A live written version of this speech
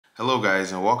Hello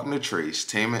guys, and welcome to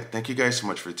Trace-tainment. Thank you guys so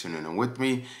much for tuning in with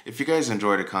me. If you guys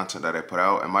enjoy the content that I put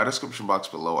out, in my description box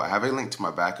below I have a link to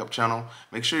my backup channel.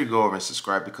 Make sure you go over and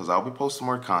subscribe because I'll be posting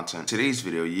more content. Today's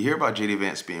video, you hear about JD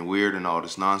Vance being weird and all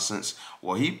this nonsense.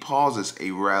 Well, he pauses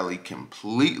a rally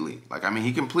completely.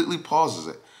 He completely pauses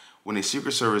it when a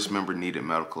Secret Service member needed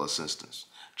medical assistance.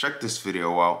 Check this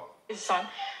video out.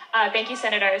 Thank you,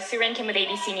 Senator. Sue Kim with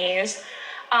ABC News.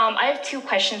 I have two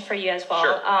questions for you as well.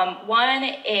 Sure. One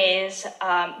is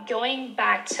going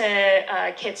back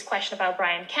to Kit's question about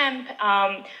Brian Kemp.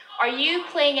 Are you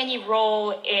playing any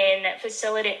role in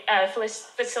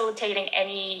facilitating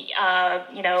any, are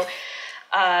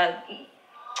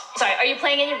you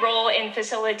playing any role in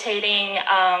facilitating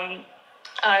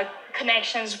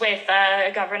connections with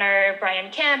Governor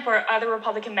Brian Kemp or other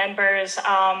Republican members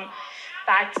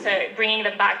bringing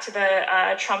them back to the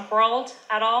Trump world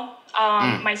at all?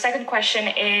 My second question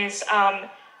is,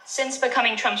 since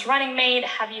becoming Trump's running mate,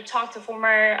 have you talked to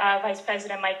former Vice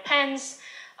President Mike Pence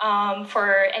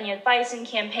for any advice in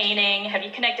campaigning? Have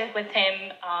you connected with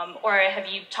him, or have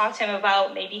you talked to him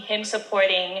about maybe him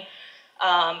supporting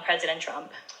President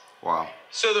Trump? Wow.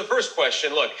 So the first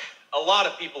question, look, a lot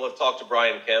of people have talked to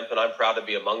Brian Kemp, and I'm proud to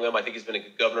be among them. I think he's been a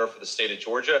good governor for the state of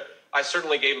Georgia. I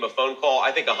certainly gave him a phone call.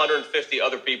 I think 150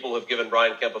 other people have given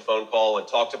Brian Kemp a phone call and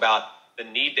talked about the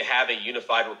need to have a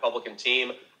unified Republican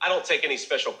team. I don't take any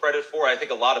special credit for it. I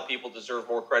think a lot of people deserve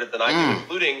more credit than I do,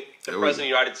 including the President of the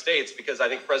United States, because I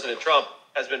think President Trump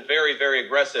has been very, very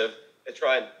aggressive at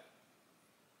trying.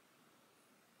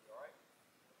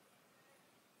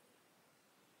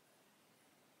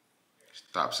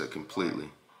 Stops it completely.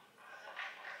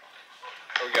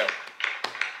 There we go.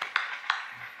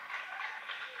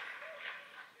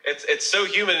 It's so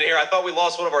humid in here. I thought we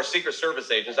lost one of our Secret Service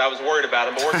agents. I was worried about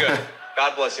him, but we're good.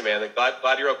 God bless you, man.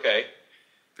 Glad you're okay.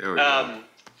 There we go.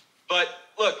 But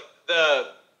look, the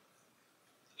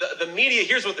media,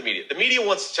 here's what the media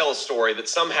wants to tell a story that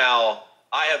somehow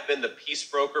I have been the peace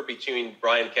broker between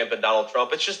Brian Kemp and Donald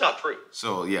Trump. It's just not true.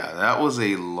 So yeah, that was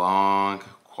a long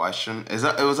question.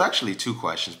 It was actually two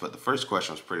questions, but the first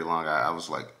question was pretty long. I was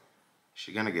like, is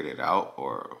she gonna get it out,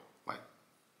 or like,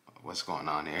 what's going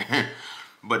on here?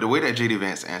 But the way that JD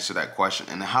Vance answered that question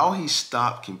and how he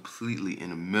stopped completely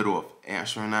in the middle of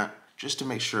answering that just to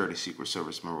make sure the Secret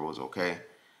Service member was okay,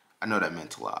 I know that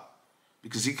meant a lot.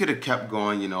 Because he could have kept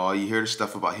going, you hear the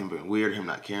stuff about him being weird, him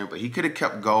not caring, but he could have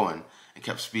kept going and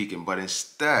kept speaking. But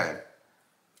instead,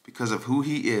 because of who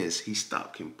he is, he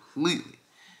stopped completely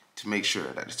to make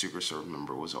sure that the Secret Service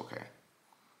member was okay.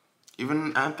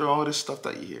 Even after all this stuff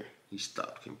that you hear, he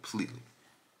stopped completely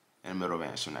in the middle of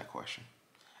answering that question.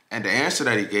 And the answer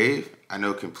that he gave, I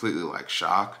know completely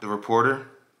shocked the reporter,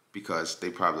 because they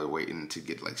probably waiting to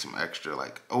get some extra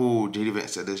oh, JD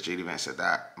Vance said this, JD Vance said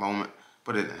that moment,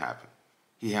 but it didn't happen.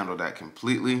 He handled that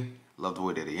completely. Love the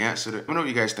way that he answered it. Let me know what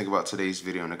you guys think about today's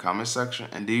video in the comment section,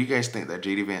 and do you guys think that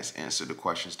JD Vance answered the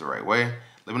questions the right way?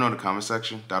 Let me know in the comment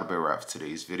section. That'll be a wrap for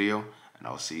today's video, and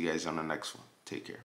I'll see you guys on the next one. Take care.